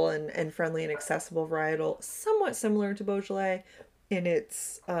recognizable and friendly and accessible varietal, somewhat similar to Beaujolais in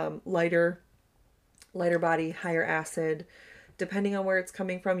its lighter body, higher acid. Depending on where it's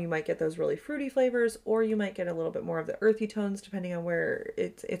coming from, you might get those really fruity flavors, or you might get a little bit more of the earthy tones depending on where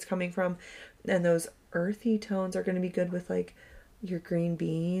it's coming from. And those earthy tones are going to be good with like your green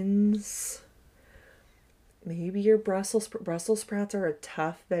beans. Maybe your Brussels sprouts are a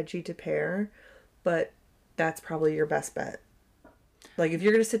tough veggie to pair, but that's probably your best bet. Like if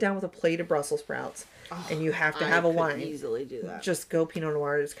you're going to sit down with a plate of Brussels sprouts and you have to have a wine, easily do that. just go Pinot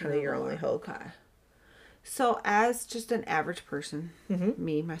Noir. It's kind of your only hope. Okay. So as just an average person,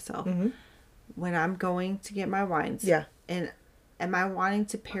 me, myself, when I'm going to get my wines, Yeah. and am I wanting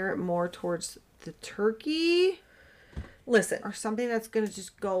to pair it more towards the turkey Listen, or something that's going to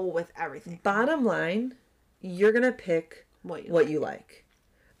just go with everything? bottom line, you're going to pick what you like.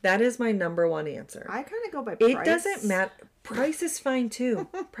 That is my number one answer. I kind of go by price. It doesn't matter. Price is fine too.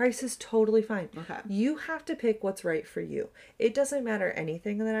 Price is totally fine. Okay. You have to pick what's right for you. It doesn't matter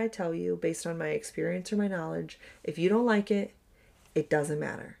anything that I tell you based on my experience or my knowledge. If you don't like it, it doesn't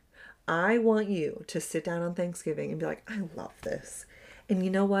matter. I want you to sit down on Thanksgiving and be like, I love this. And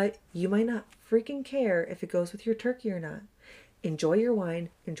you know what? You might not freaking care if it goes with your turkey or not. Enjoy your wine,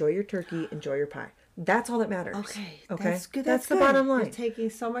 enjoy your turkey, enjoy your pie. That's all that matters. Okay. Okay. That's the good. bottom line. You're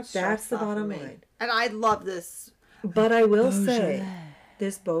taking so much stress That's the off of bottom me. line. And I love this. But I will say,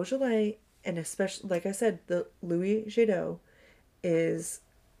 this Beaujolais, and especially, like I said, the Louis Jadot is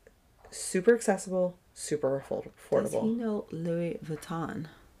super accessible, super affordable. Does he know Louis Vuitton?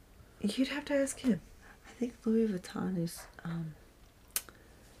 You'd have to ask him. I think Louis Vuitton is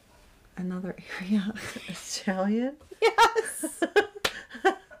another area. Italian? Yes.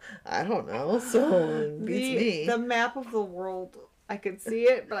 I don't know. So beats me. The map of the world. I could see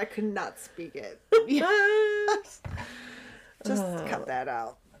it, but I could not speak it. Yes. Just cut that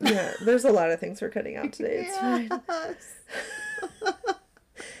out. Yeah, there's a lot of things we're cutting out today. It's fine.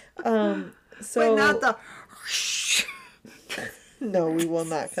 So but not the. No, we will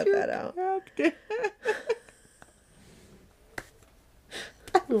not cut that out.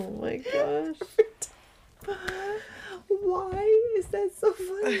 Oh my gosh. Why is that so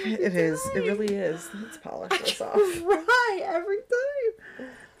funny? It is. It really is. Let's polish this off. Right, every time.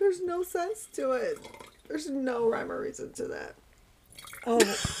 There's no sense to it. There's no rhyme or reason to that. Oh,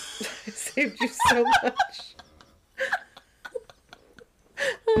 I saved you so much.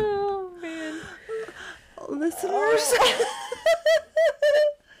 Oh, man. Listeners,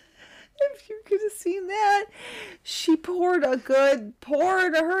 if you could have seen that, she poured a good pour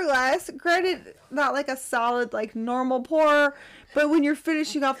into her glass. Granted, not like a solid, like normal pour, but when you're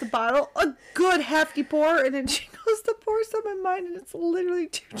finishing off the bottle, a good hefty pour, and then she goes to pour some in mine, and it's literally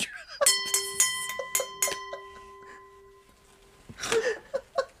 2 drops.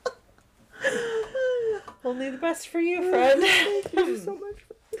 Only the best for you, friend. Thank you so much.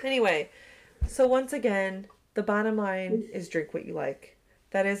 Anyway, so once again, the bottom line is drink what you like.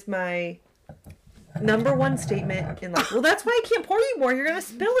 That is my number one statement in life. Well, that's why I can't pour you more. You're going to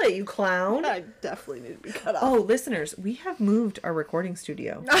spill it, you clown. I definitely need to be cut off. Oh, listeners, we have moved our recording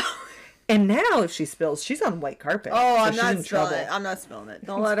studio. And now if she spills, she's on white carpet. Oh, so I'm she's not in spilling trouble. it. I'm not spilling it.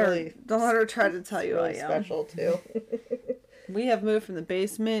 Don't It's let her. really- Don't let her try to tell you Really I am. special, too. We have moved from the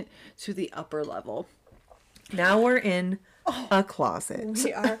basement to the upper level. Now we're in a closet.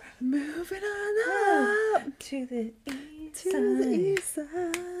 We are moving on up To the east to the east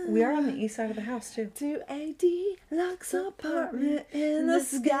side. We are on the east side of the house, too. To a deluxe apartment in the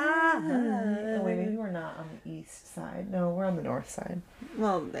sky. Oh, wait, maybe we're not on the east side. No, we're on the north side.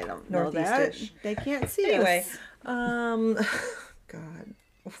 Well, they don't know that. Northeast-ish. They can't see Anyway, us. God.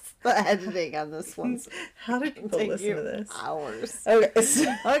 The editing on this one's How did people take listen you to this? hours. Okay.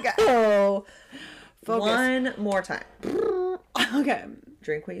 So, Okay. Focus. one more time. Okay.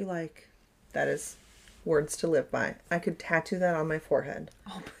 Drink what you like. That is words to live by. I could tattoo that on my forehead.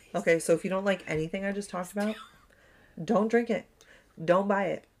 Oh, please. Okay, so if you don't like anything I just talked about, don't drink it. Don't buy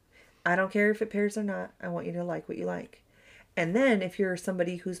it. I don't care if it pairs or not. I want you to like what you like. And then if you're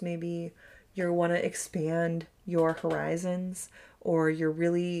somebody who's maybe you want to expand your horizons, or you're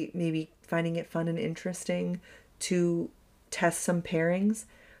really maybe finding it fun and interesting to test some pairings,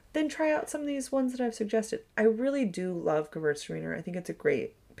 then try out some of these ones that I've suggested. I really do love Gewürztraminer. I think it's a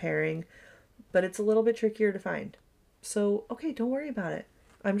great pairing, but it's a little bit trickier to find. So, okay, don't worry about it.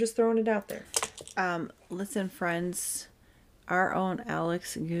 I'm just throwing it out there. Listen, friends, our own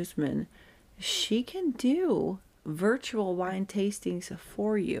Alex Guzman, she can do virtual wine tastings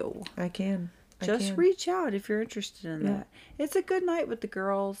for you. I can. Just reach out if you're interested in that. It's a good night with the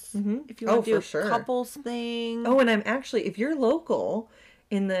girls. If you Oh, want to do for sure. a couples thing. Oh, and I'm actually, if you're local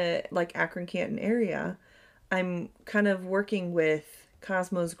in the like Akron Canton area, I'm kind of working with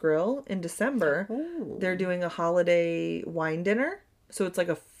Cosmos Grill in December. Ooh. They're doing a holiday wine dinner. So it's like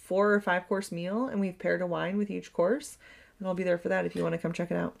a 4 or 5 course meal, and we've paired a wine with each course. And I'll be there for that if you want to come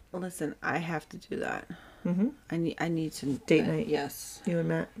check it out. Listen, I have to do that. Mm-hmm. I need to Date night. Yes. You and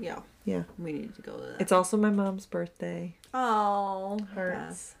Matt. Yeah. Yeah. We need to go to that. It's also my mom's birthday. Oh.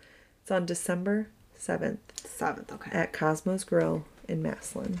 Hearts. It's on December 7th 7th. Okay. at Cosmos Grill in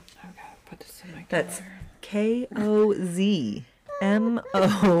Maslin. I gotta put this in my That's calendar.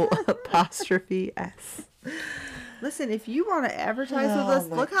 KOZMO''S. Listen, if you want to advertise with us,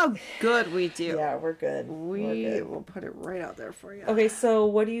 my- look how good we do. Yeah, we're good. We will put it right out there for you. Okay, so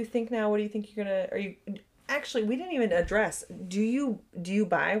what do you think now? What do you think you're gonna? Are you actually? We didn't even address. Do you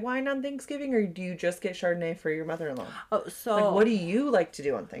buy wine on Thanksgiving, or do you just get Chardonnay for your mother-in-law? Oh, so Like, what do you like to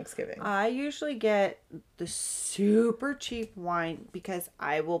do on Thanksgiving? I usually get the super cheap wine because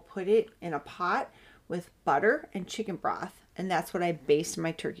I will put it in a pot with butter and chicken broth, and that's what I baste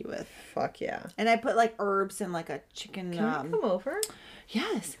my turkey with. Fuck yeah! And I put like herbs and like a chicken. Can you come over?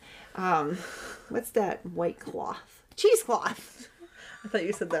 Yes. What's that white cloth? Cheesecloth. I thought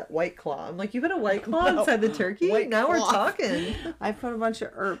you said that White Claw. I'm like, you put a White Claw No, inside the turkey? White Now we're Claw. talking. I put a bunch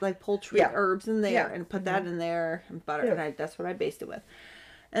of like poultry Yeah. herbs in there Yeah. and put that in there and butter, Yeah. and that's what I based it with.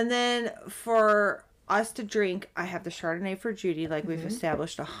 And then for us to drink, I have the Chardonnay for Judy, like we've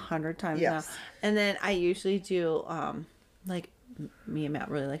established 100 times Yes. now. And then I usually do like me and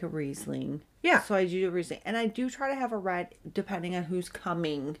Matt really like a Riesling. Yeah. So I do a Riesling, and I do try to have a red depending on who's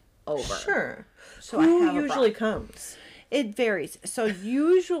coming over. Sure. So Who I have a usually broth. comes? It varies. So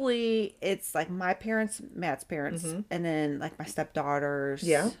usually it's like my parents, Matt's parents, Mm-hmm. and then like my stepdaughters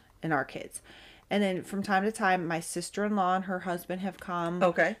Yeah. and our kids. And then from time to time, my sister-in-law and her husband have come.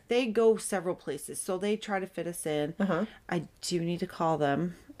 Okay. They go several places, so they try to fit us in. Uh-huh. I do need to call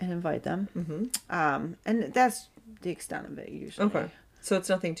them and invite them. Mm-hmm. And that's the extent of it usually. Okay. So it's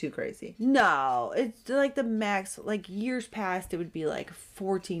nothing too crazy. No, it's like the max. Like years past, it would be like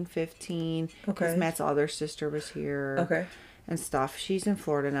 14, 15. Because Okay. Matt's other sister was here. Okay. And stuff. She's in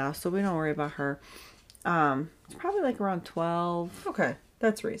Florida now, so we don't worry about her. It's probably like around 12. Okay.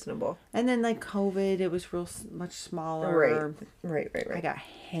 That's reasonable. And then like COVID, it was much smaller. Right. I got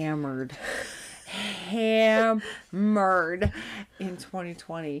hammered. Hammered in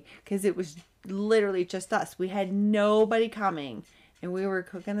 2020 because it was literally just us. We had nobody coming. And we were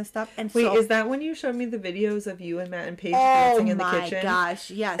cooking the stuff. And Wait, so, is that when you showed me the videos of you and Matt and Paige oh dancing in the my kitchen?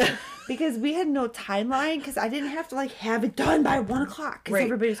 gosh, yes. Because we had no timeline because I didn't have to like have it done by 1 o'clock because Right.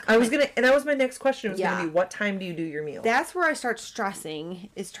 everybody's I was coming. and that was my next question. It was Yeah. gonna be, what time do you do your meal? That's where I start stressing,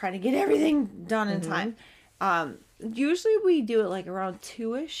 is trying to get everything done in time. Usually we do it like around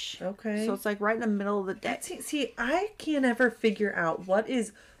 2-ish. Okay. So it's like right in the middle of the day. See, I can't ever figure out what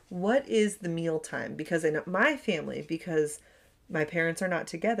is the meal time, because in my family, because my parents are not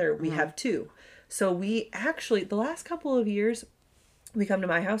together, we have two. So we actually, the last couple of years, we come to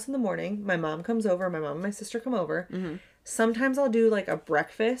my house in the morning. My mom comes over. My mom and my sister come over. Sometimes I'll do like a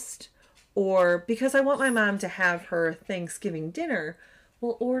breakfast, or because I want my mom to have her Thanksgiving dinner,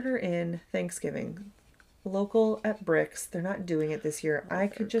 we'll order in Thanksgiving. Local at Bricks. They're not doing it this year. I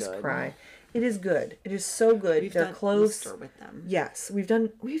could just cry. It is good. It is so good. We've They're done close. Easter with them. Yes, we've done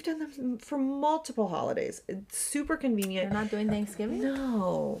them for multiple holidays. It's super convenient. They're not doing Thanksgiving?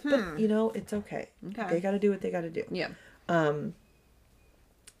 No, but you know, it's okay. Okay. They got to do what they got to do. Yeah.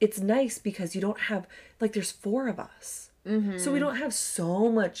 It's nice because you don't have, like, there's 4 of us. So we don't have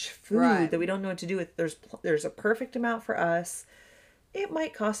so much food Right. that we don't know what to do with. There's a perfect amount for us. It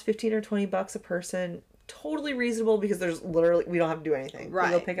might cost $15 or $20 a person. Totally reasonable, because there's literally, we don't have to do anything. We go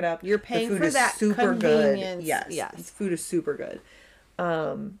Right. pick it up. You're The paying food for is that super convenience. good. Yes. Yes. Food is super good.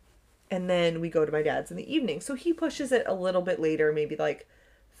 And then we go to my dad's in the evening. So he pushes it a little bit later, maybe like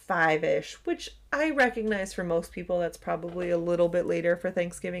 5-ish, which I recognize for most people that's probably a little bit later for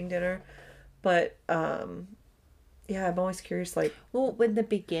Thanksgiving dinner. But yeah, I'm always curious, like, Well, in the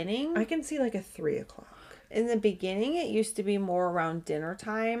beginning, I can see like a 3 o'clock. it used to be more around dinner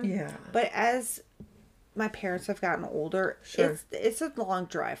time. Yeah. But as my parents have gotten older, Sure. it's a long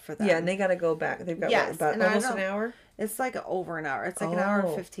drive for them. Yeah, and they got to go back. They've got Yes, about and I almost don't- an hour. It's like over an hour. It's like an hour and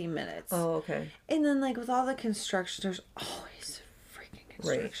Oh. 15 minutes. Oh, okay. And then like with all the construction, there's always freaking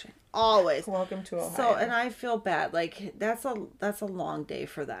construction. Always. Welcome to Ohio. So, and I feel bad. Like that's a long day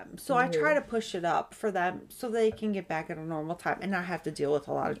for them. So I try to push it up for them so they can get back at a normal time and not have to deal with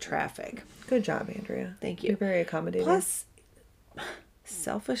a lot of traffic. Good job, Andrea. Thank You're you. very accommodating. Plus,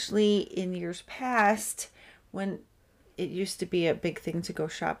 selfishly, in years past, when it used to be a big thing to go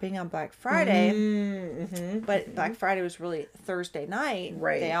shopping on Black Friday, but Black Friday was really Thursday night.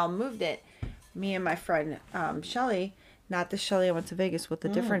 Right. They all moved it. Me and my friend Shelly, not the Shelly I went to Vegas with, the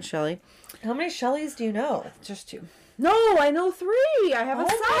different Shelly, How many Shellys do you know? just 2. No, I know 3. I have a Oh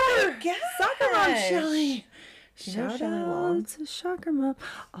soccer. my Soccer mom, gosh. Shelly. You know Shout Shelley out Long? to Soccer Mom.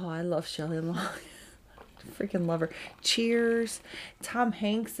 Oh, I love Shelly Long. Freaking love her. Cheers. Tom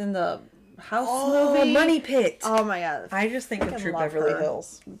Hanks in the House movie. Money Pit. Oh my god. I just think of freaking True love Beverly her.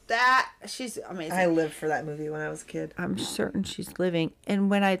 Hills. She's amazing. I lived for that movie when I was a kid. I'm certain she's living. And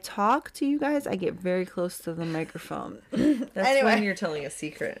when I talk to you guys, I get very close to the microphone. That's Anyway. when you're telling a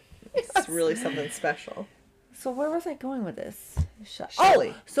secret. It's really something special. So where was I going with this?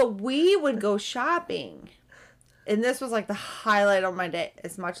 Shelly. So we would go shopping. And this was like the highlight of my day.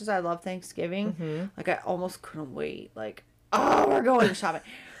 As much as I love Thanksgiving, like I almost couldn't wait. Like, oh, we're going shopping.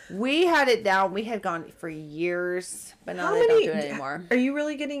 We had it down. We had gone for years, but now they don't do it anymore. Are you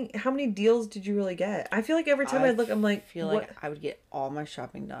really getting, how many deals did you really get? I feel like every time I look, I'm like, I feel what? like I would get all my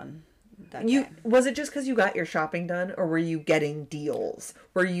shopping done that You day. was it just because you got your shopping done, or were you getting deals?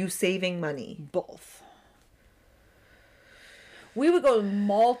 Were you saving money? Both. We would go to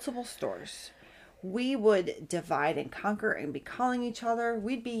multiple stores. We would divide and conquer and be calling each other.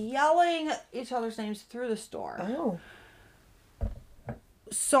 We'd be yelling each other's names through the store. Oh,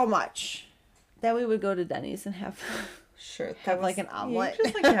 So much that we would go to Denny's and have sure. have like an omelet.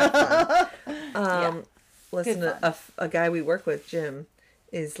 Just like to have fun. Listen, Good a guy we work with, Jim,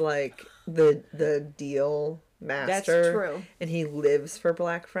 is like the deal master. That's true. And he lives for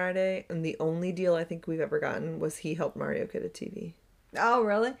Black Friday. And the only deal I think we've ever gotten was he helped Mario get a TV. Oh,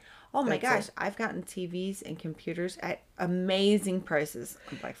 really? Oh my That's gosh, I've gotten TVs and computers at amazing prices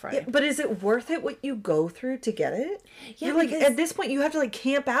on Black Friday. But is it worth it what you go through to get it? Yeah, You're like, because- at this point, you have to like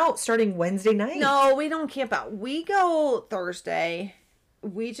camp out starting Wednesday night. No, we don't camp out. We go Thursday.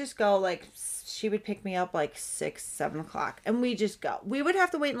 We just go like she would pick me up like 6, 7 o'clock, and we just go. We would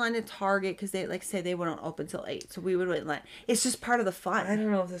have to wait in line at Target because they like say they wouldn't open till 8, so we would wait in line. It's just part of the I fun.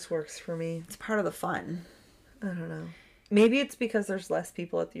 don't know if this works for me. It's part of the fun. I don't know. Maybe it's because there's less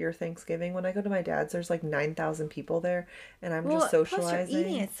people at your Thanksgiving. When I go to my dad's, there's like 9,000 people there, and I'm just Plus socializing. you're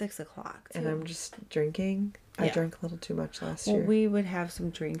eating at 6 o'clock, too. And I'm just drinking. I Yeah. drank a little too much last Well, year. we would have some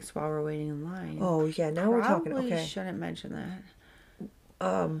drinks while we're waiting in line. Oh yeah, now we're talking. Probably Okay. shouldn't mention that.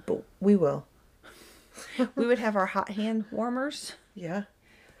 But we will. We would have our hot hand warmers. Yeah.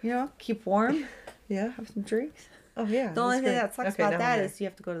 You know, keep warm. Yeah. Have some drinks. Oh yeah. The only that's thing great. that sucks Okay, about now that I'm is you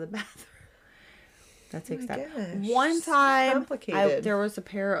have to go to the bathroom. That takes my time. gosh, One so time, complicated. there was a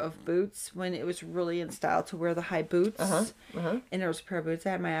pair of boots when it was really in style to wear the high boots. And there was a pair of boots I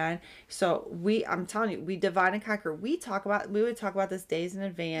had my eye on. So I'm telling you, we divide and conquer. We would talk about this days in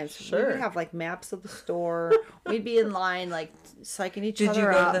advance. We Sure. would have like maps of the store. We'd be in line, like psyching each Did other you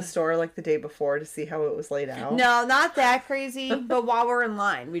go up. to the store like the day before to see how it was laid out? No, not that crazy. But while we're in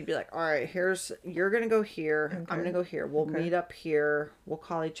line, we'd be like, all right, you're going to go here. I'm going to go here. We'll meet up here. We'll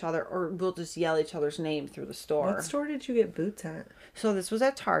call each other, or we'll just yell each other's name through the store. What store did you get boots at? So this was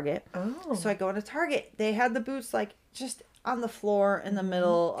at Target. Oh. So I go into Target. They had the boots like just on the floor in the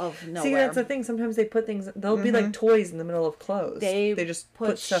middle of nowhere. See, that's the thing. Sometimes they put things. They'll be like toys in the middle of clothes. They just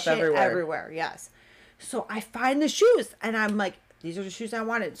put stuff shit everywhere. everywhere. Yes. So I find the shoes, and I'm like, these are the shoes I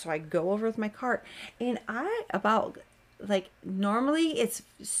wanted. So I go over with my cart, and normally it's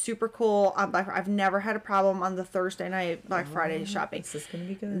super cool on Black Friday. I've never had a problem on the Thursday night Black Friday shopping. This is gonna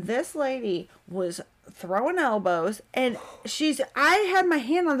be good. This lady was throwing elbows, and I had my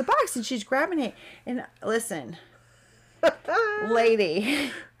hand on the box, and she's grabbing it. And listen,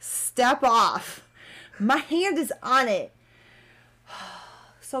 lady, step off. My hand is on it.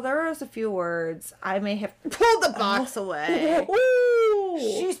 So there was a few words. I may have pulled the box away. Ooh.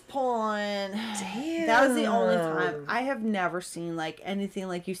 She's pulling. Damn. That was the only time. I have never seen like anything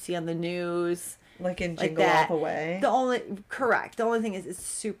like you see on the news. Like in Like Jingle that. All the Way. The only thing is it's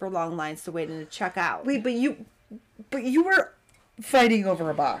super long lines to wait in to check out. Wait, but you were fighting over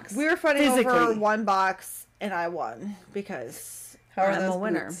a box. We were fighting over physically. one box, and I won because How are I'm those a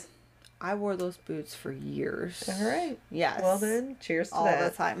winner. boots? I wore those boots for years. All right. Yes. Well then, cheers to all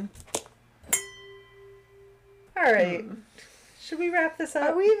that. the time. All right. Should we wrap this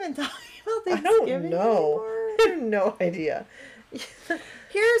up? Are we even talking about I Thanksgiving don't know. anymore? I have no idea.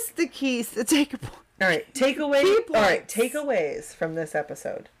 Here's the keys to take a point. All right, takeaway. Key All right, points. takeaways from this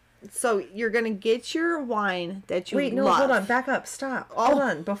episode. So you're gonna get your wine that you Wait, no, love. hold on, back up, stop. Oh. Hold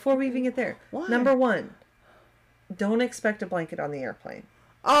on, before we even get there. Why? Number 1, don't expect a blanket on the airplane.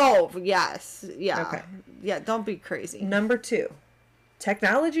 Oh yes, yeah, Okay. yeah. Don't be crazy. Number 2,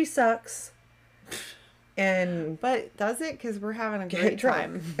 technology sucks. And But does it? Because we're having a Get great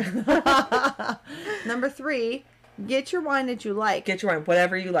drunk. time. Number 3, get your wine that you like. get your wine,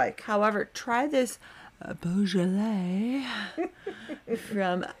 whatever you like. However, try this Beaujolais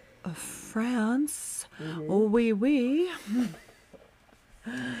from France. Oui, oui.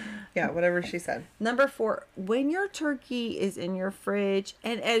 Yeah, whatever she said. Number 4, when your turkey is in your fridge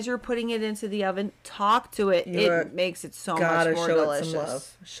and as you're putting it into the oven, talk to it. You It makes it so Gotta much more show delicious. it some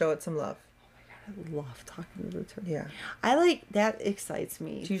love. Show it some love. I love talking to the turkey. Yeah. I like that. Excites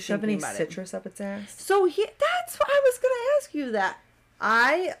me. Do you shove thinking any about it. citrus up its ass? So that's what I was gonna ask you that.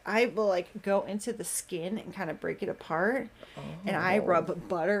 I will like go into the skin and kind of break it apart, and I rub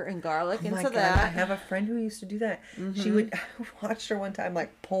butter and garlic Oh my into God, that. I have a friend who used to do that. She would I watched her one time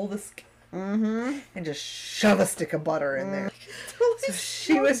like pull the skin and just shove a stick of butter in there. So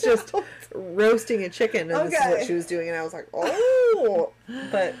she was just roasting a chicken, and this is what Okay. she was doing, and I was like, oh.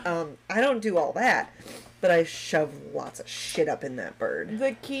 But I don't do all that, but I shove lots of shit up in that bird.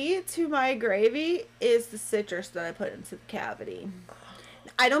 The key to my gravy is the citrus that I put into the cavity.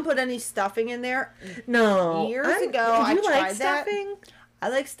 I don't put any stuffing in there. No, Years I'm- ago, do I you tried like that. stuffing? I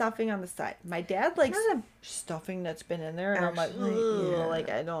like stuffing on the side. My dad likes Not a- stuffing that's been in there, and Actually, I'm like, yeah. ugh, like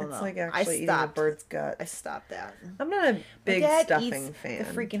I don't know. It's like I actually eating a stopped. bird's gut. I stopped that. I'm not a My big dad stuffing eats fan. the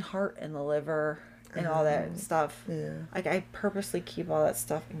freaking heart and the liver and all that stuff. Yeah. Like I purposely keep all that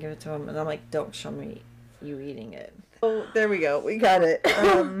stuff and give it to him, and I'm like, don't show me you eating it. Oh, there we go. We got it.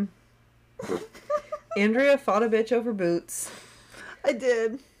 Andrea fought a bitch over boots. I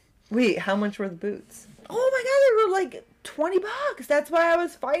did. Wait, how much were the boots? Oh my god, they were like $20. That's why I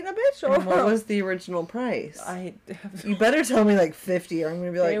was fighting a bitch over. And what was the original price? I You better tell me like 50 or I'm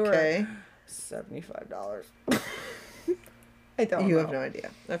gonna be like, They were okay. $75. I don't You know. have no idea.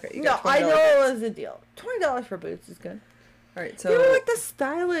 Okay. You No, got I $20 know boots. it was a deal. $20 for boots is good. All right. They were So, like the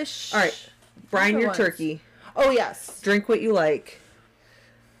stylish. all right. Brine other your ones. turkey. Oh yes. Drink what you like.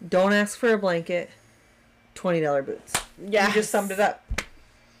 Don't ask for a blanket. $20 boots. Yeah. You just summed it up.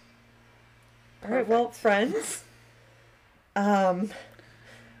 All right. Well, friends. I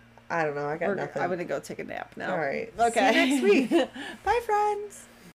don't know. I got nothing. I'm gonna go take a nap now. All right. Okay. See you next week. Bye, friends.